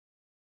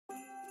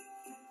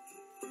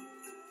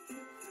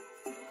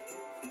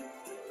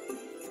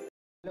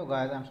Hello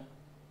guys,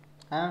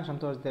 I am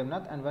Santosh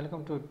Devnath and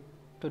welcome to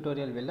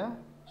Tutorial Villa.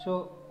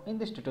 So in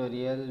this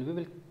tutorial we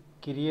will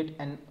create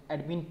an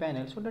admin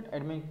panel so that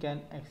admin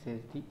can access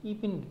the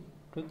ePIN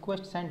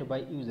request sent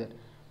by user.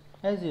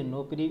 As you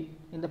know,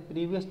 in the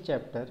previous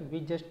chapter we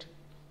just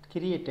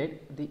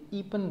created the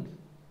ePIN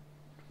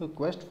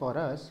request for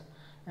us.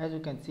 As you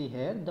can see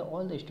here,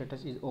 all the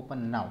status is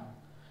open now.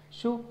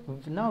 So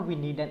now we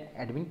need an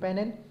admin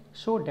panel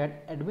so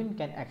that admin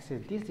can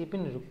access this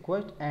ePIN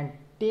request and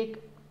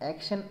take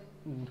action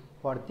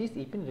for this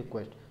ePIN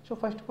request. So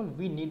first of all,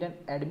 we need an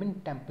admin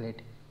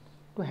template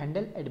to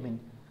handle admin.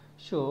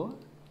 So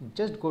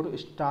just go to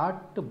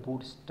start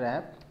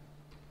bootstrap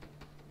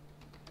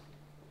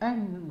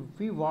and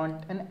we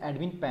want an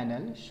admin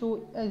panel.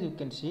 So as you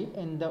can see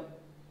in the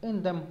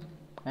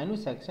menu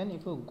section,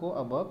 if you go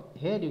above,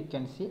 here you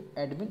can see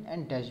admin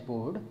and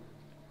dashboard,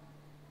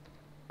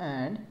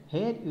 and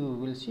here you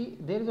will see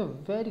there is a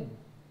very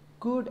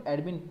good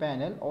admin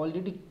panel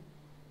already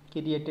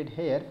created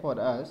here for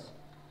us,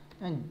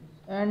 and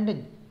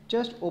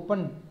just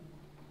open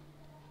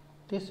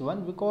this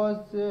one because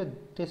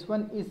this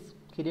one is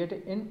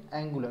created in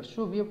Angular.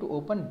 So we have to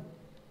open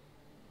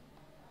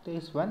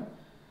this one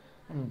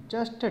and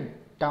just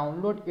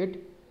download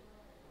it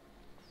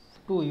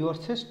to your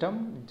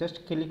system.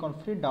 Just click on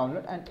free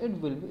download and it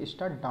will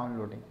start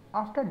downloading.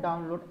 After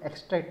download,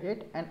 extract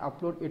it and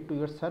upload it to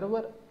your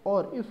server,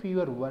 or if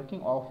you are working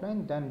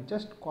offline, then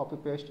just copy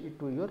paste it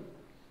to your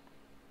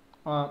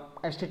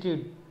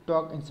HTTP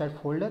doc inside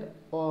folder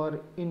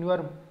or in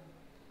your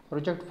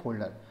project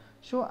folder.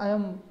 So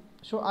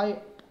I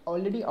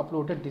already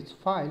uploaded this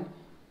file.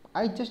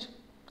 I just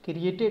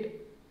created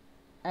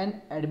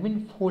an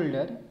admin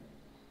folder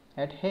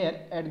at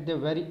the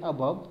very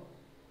above.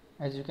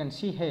 As you can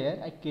see here,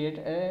 I created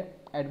an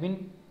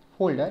admin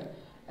folder,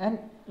 and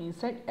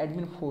inside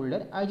admin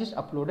folder I just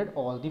uploaded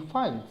all the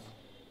files.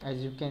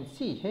 As you can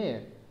see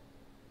here,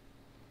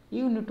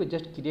 you need to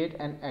just create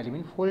an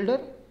admin folder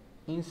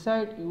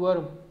inside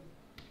your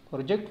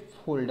project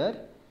folder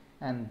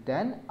and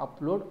then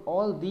upload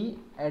all the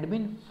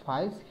admin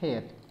files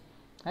here.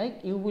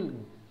 Like, you will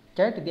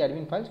get the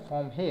admin files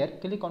from here.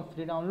 Click on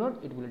free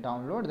download, it will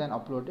download, then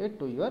upload it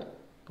to your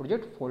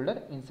project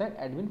folder inside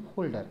admin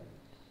folder.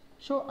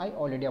 So I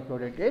already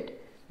uploaded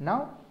it.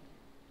 Now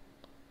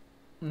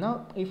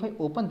if I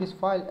open this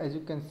file, as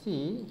you can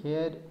see,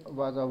 here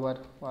was our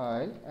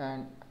file,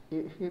 and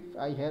if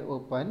I here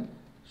open,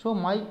 so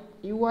my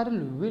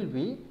URL will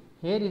be,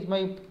 here is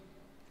my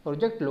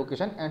project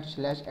location and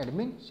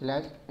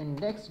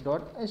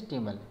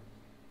 /admin/index.html.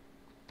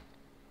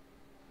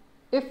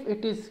 If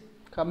it is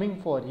coming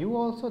for you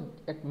also,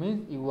 it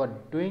means you are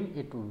doing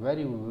it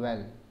very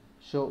well.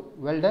 So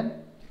well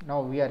done. Now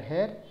we are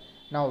here.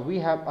 Now we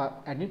have our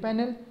admin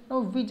panel.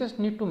 Now we just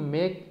need to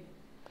make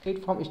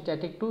it from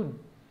static to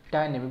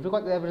dynamic,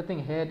 because everything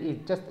here is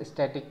just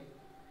static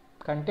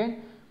content.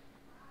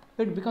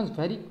 It becomes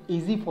very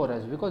easy for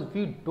us because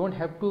we don't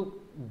have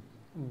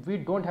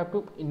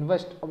to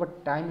invest our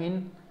time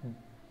in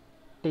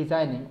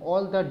designing.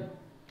 All the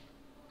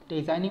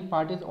designing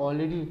part is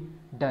already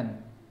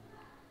done.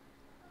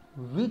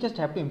 We just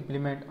have to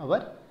implement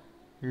our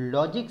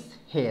logics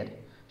here.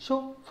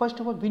 So first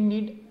of all, we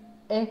need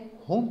a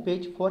home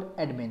page for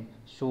admin.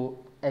 So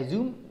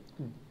assume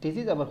this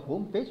is our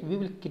home page. We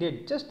will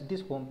create just this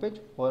home page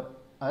for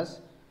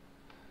us.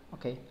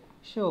 Okay,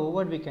 so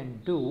what we can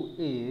do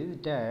is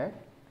that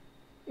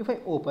if I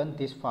open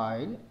this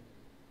file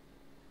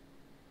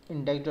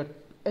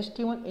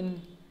index.html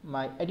in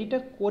my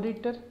code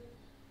editor,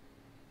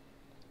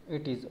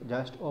 it is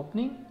just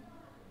opening,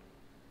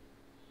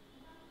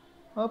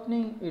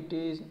 it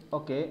is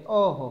okay.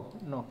 Oh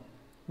no,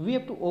 we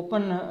have to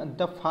open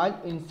the file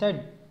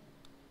inside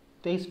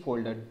this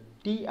folder,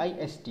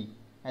 dist,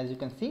 as you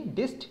can see,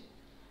 dist,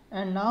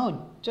 and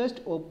now just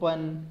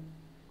open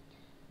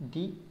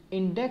the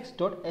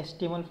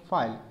index.html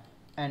file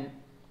and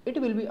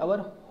it will be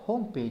our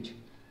home page.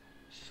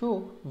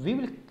 So we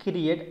will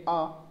create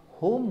a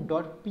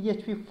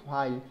home.php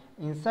file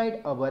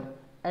inside our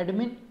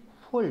admin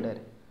folder.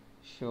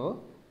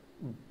 So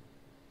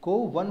go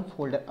one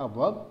folder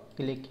above,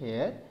 click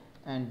here,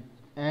 and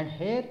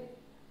here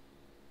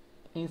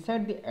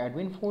inside the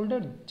admin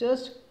folder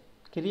just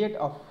create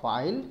a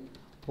file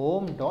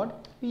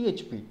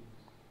home.php,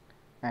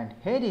 and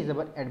here is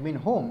our admin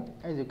home.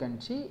 As you can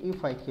see,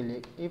 if I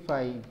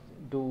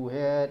do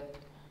here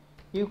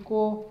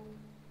echo,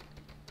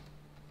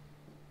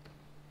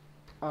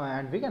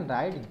 and we can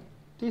write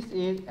this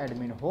is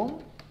admin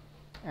home,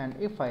 and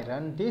if I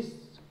run this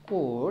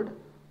code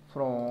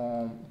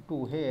from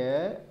to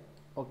here,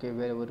 okay,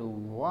 wherever you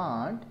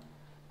want,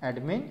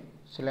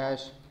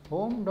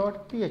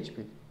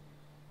 admin/home.php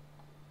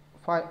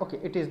file. Okay,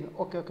 it is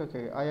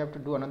okay. I have to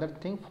do another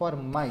thing for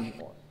my,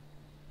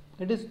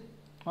 it is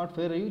not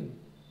for you,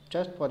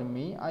 just for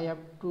me. I have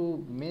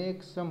to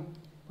make some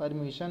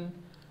permission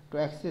to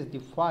access the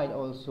file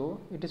also.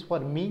 It is for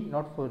me,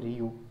 not for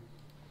you.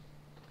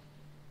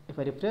 If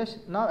I refresh,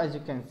 now as you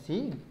can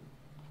see,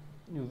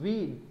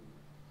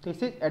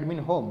 this is admin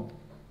home.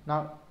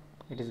 Now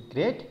It is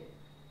great.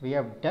 We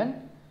have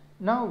done.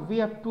 Now we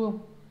have to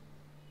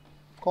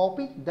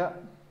copy the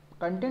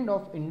content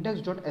of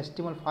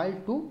index.html file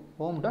to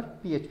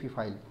home.php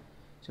file.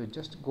 So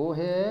just go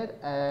here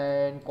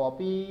and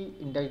copy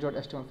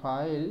index.html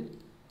file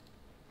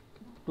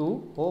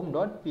to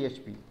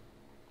home.php.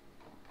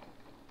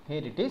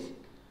 Here it is.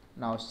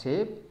 Now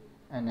save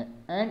and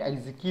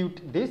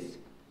execute this.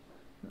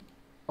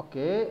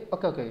 Okay.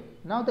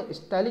 Now the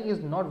styling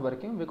is not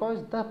working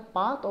because the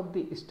path of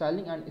the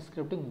styling and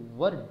scripting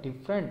were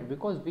different,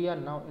 because we are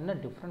now in a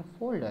different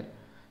folder.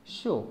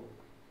 So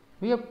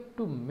we have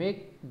to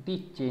make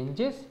the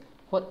changes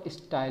for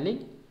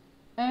styling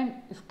and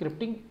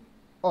scripting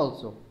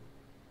also.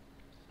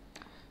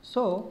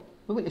 So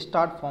we will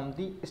start from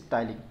the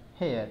styling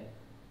here.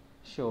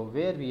 So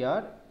where we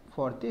are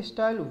for this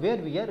style, where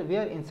we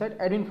are inside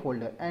admin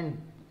folder, and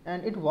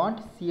it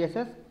wants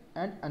css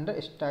and under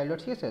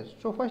style.css.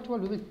 So first of all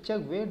we will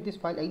check where this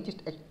file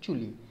exists.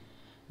 Actually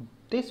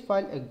this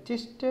file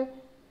exists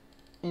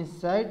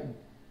inside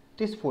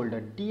this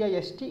folder,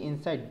 dist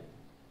inside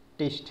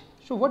test.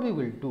 So what we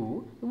will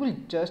do, we will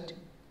just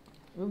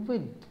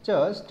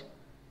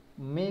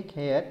make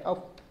here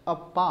a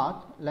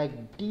path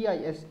like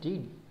dist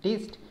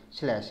test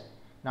slash.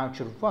 Now it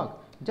should work.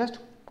 Just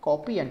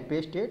copy and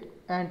paste it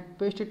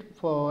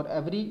for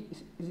every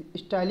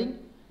styling.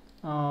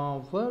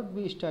 Where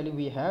we styling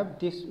we have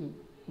this,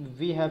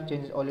 we have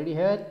changed already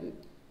here.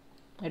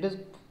 It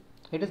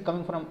is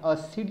coming from a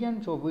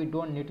CDN, so we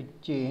don't need to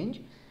change.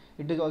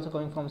 It is also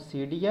coming from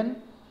CDN,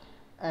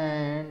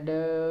 and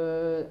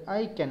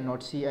I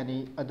cannot see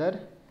any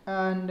other.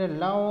 And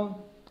now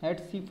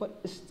let's see for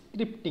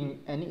scripting.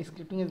 Any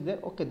scripting is there?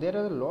 Okay, there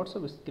are lots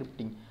of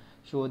scripting.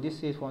 So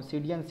this is from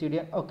CDN.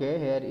 Okay,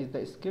 here is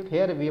the script.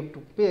 Here we have to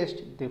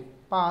paste the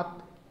path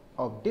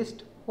of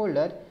dist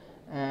folder,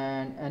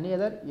 and any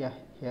other, yeah,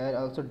 here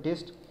also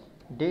dist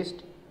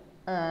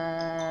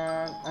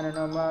and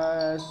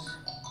anonymous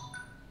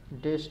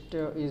dist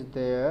is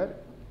there,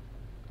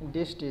 and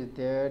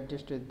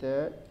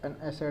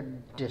I said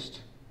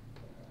dist.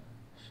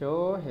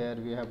 So here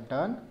we have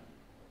done.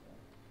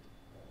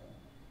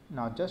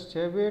 Now just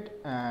save it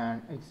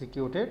and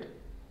execute it.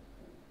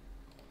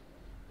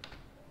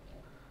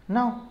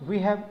 Now we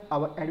have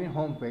our admin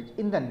home page.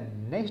 In the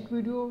next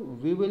video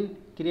we will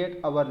create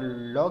our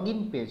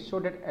login page so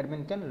that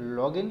admin can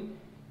log in,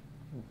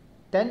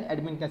 then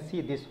admin can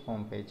see this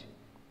home page.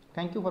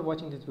 Thank you for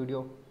watching this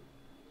video.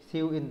 See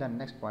you in the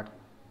next part.